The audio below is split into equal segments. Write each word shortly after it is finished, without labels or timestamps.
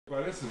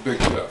Well, this is Big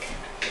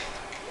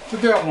Jeff.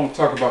 Today I want to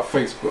talk about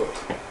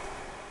Facebook.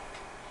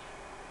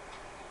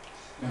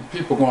 And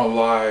people going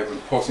live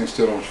and posting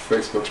still on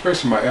Facebook,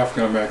 especially my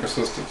African American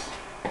sisters.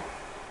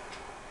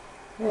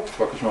 What the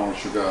fuck is wrong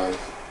with you guys?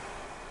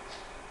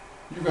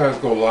 You guys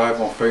go live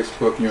on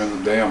Facebook and you're in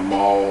the damn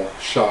mall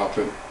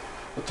shopping,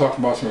 or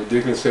talking about some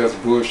ridiculous ass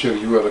bullshit, or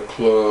you at a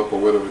club or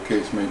whatever the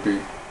case may be.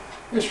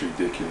 It's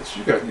ridiculous.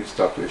 You guys need to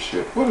stop this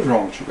shit. What is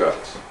wrong with you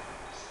guys?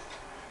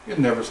 It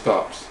never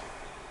stops.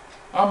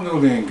 I'm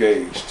newly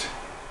engaged.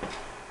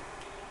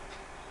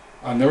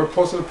 I never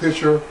posted a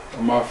picture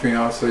of my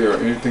fiance or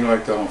anything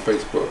like that on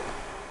Facebook.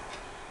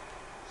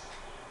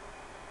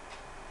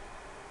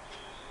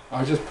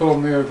 I just put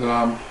on there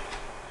that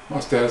my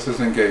status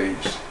is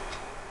engaged.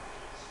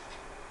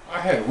 I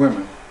had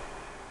women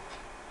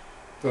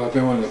that I've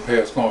been with in the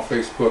past go on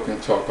Facebook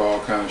and talk all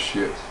kind of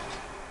shit.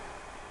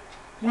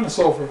 When it's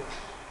over,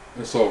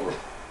 it's over.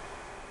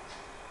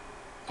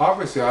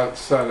 Obviously I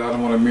decided I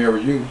don't want to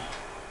marry you.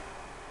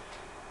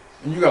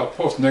 And you gotta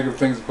post negative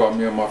things about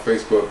me on my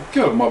Facebook.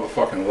 Get a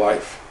motherfucking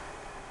life.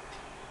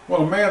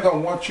 When a man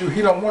don't want you,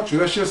 he don't want you.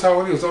 That's just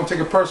how it is. Don't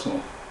take it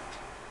personal.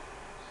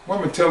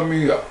 Women telling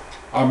me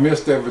I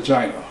miss their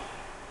vagina.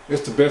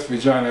 It's the best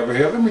vagina I ever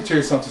had. Let me tell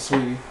you something,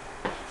 sweetie.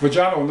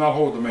 Vagina will not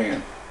hold a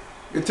man.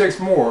 It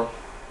takes more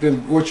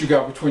than what you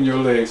got between your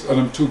legs or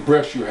them two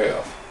breasts you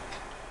have.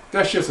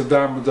 That's just a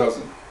dime a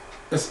dozen.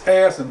 It's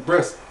ass and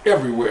breasts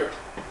everywhere.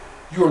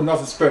 You are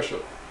nothing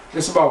special.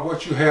 It's about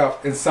what you have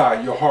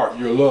inside your heart,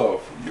 your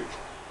love, your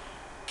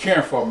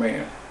caring for a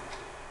man.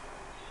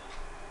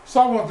 So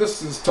I want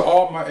this is to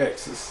all my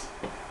exes.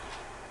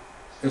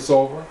 It's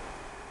over.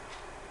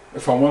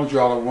 If I wanted you,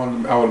 I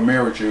would have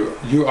married you.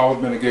 I would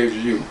have been engaged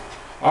to you.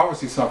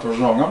 Obviously something was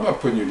wrong. I'm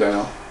not putting you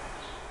down.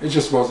 It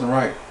just wasn't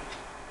right.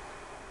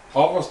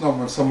 All of us know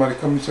when somebody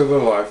comes into their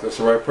life that's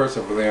the right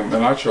person for them,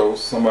 and I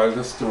chose somebody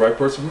that's the right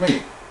person for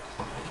me.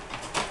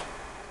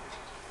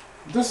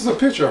 This is a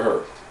picture of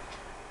her.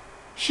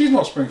 She's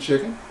no spring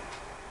chicken,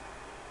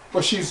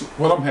 but she's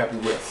what I'm happy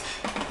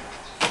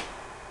with.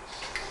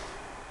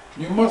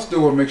 You must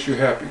do what makes you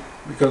happy,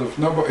 because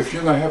if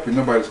you're not happy,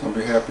 nobody's going to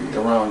be happy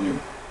around you.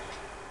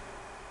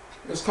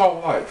 It's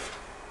called life.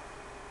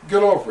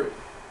 Get over it.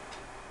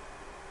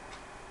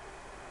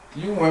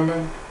 You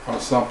women are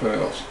something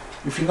else.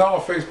 If you're not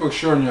on Facebook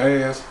showing your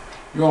ass,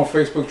 you're on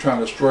Facebook trying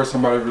to destroy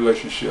somebody's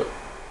relationship.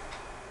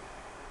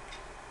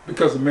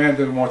 Because the man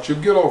didn't want you,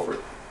 get over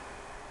it.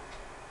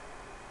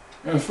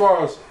 And as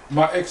far as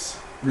my ex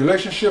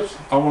relationships,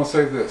 I want to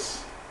say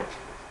this.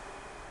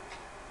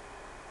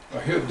 A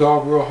hit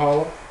dog will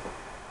holler,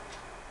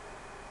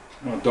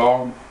 and a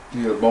dog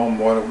need a bone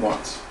more than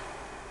once.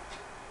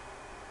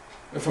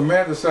 If a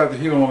man decides that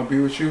he don't want to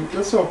be with you,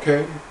 it's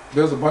okay.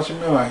 There's a bunch of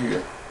men out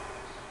here.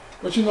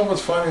 But you know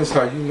what's funny is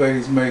how you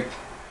ladies make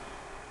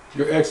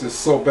your exes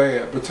so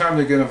bad. By the time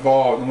they get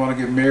involved and want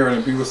to get married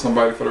and be with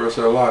somebody for the rest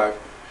of their life,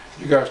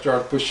 you guys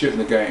start to put shit in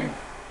the game.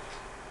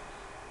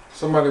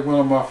 Somebody went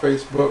on my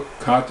Facebook,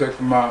 contacted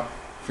my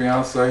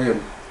fiance,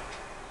 and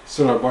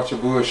sent her a bunch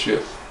of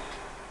bullshit.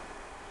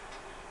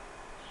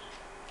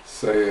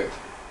 Said,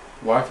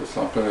 life is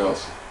something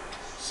else.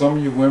 Some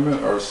of you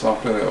women are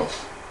something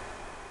else.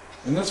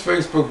 And this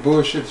Facebook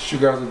bullshit that you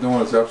guys are doing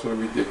is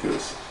absolutely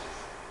ridiculous.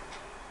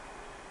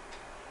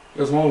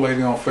 There's one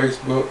lady on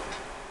Facebook,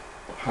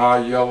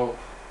 high yellow,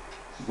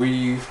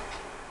 weave,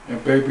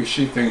 and baby,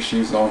 she thinks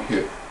she's on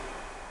hit.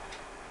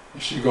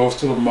 And she goes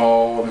to the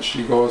mall and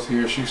she goes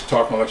here, she's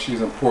talking like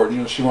she's important,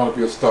 you know, she wants to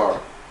be a star.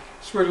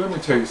 Sweetie, let me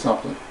tell you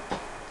something.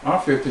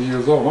 I'm 50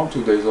 years old, I'm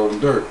 2 days old in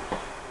dirt.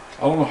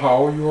 I don't know how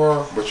old you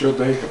are, but your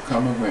day have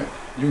come and went.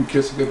 You can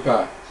kiss it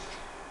goodbye.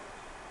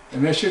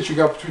 And that shit you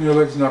got between your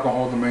legs is not going to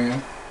hold a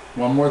man.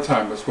 One more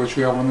time, that's what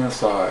you have on the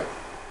inside.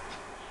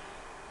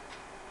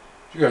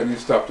 You guys need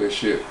to stop that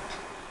shit.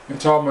 And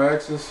to all my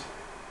exes,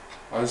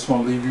 I just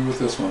want to leave you with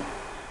this one.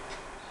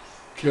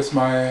 Kiss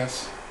my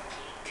ass,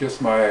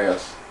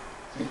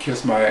 and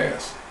kiss my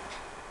ass.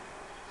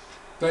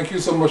 Thank you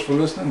so much for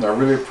listening. I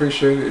really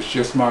appreciate it. It's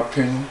just my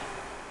opinion.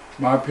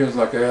 My opinion's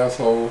like an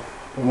asshole.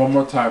 But one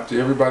more time to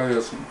everybody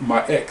that's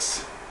my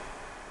ex,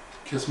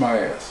 kiss my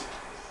ass.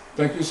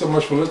 Thank you so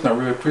much for listening. I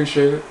really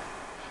appreciate it.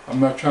 I'm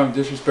not trying to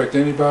disrespect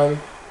anybody.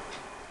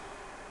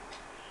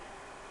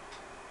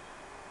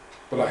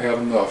 But I had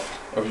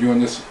enough of you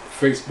and this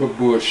Facebook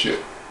bullshit.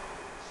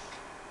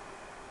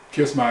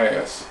 Kiss my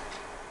ass.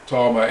 To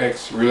all my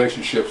ex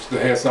relationships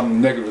that had something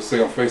negative to say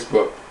on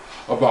Facebook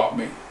about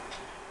me.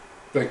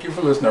 Thank you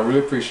for listening. I really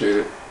appreciate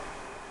it.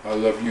 I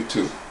love you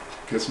too.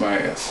 Kiss my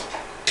ass.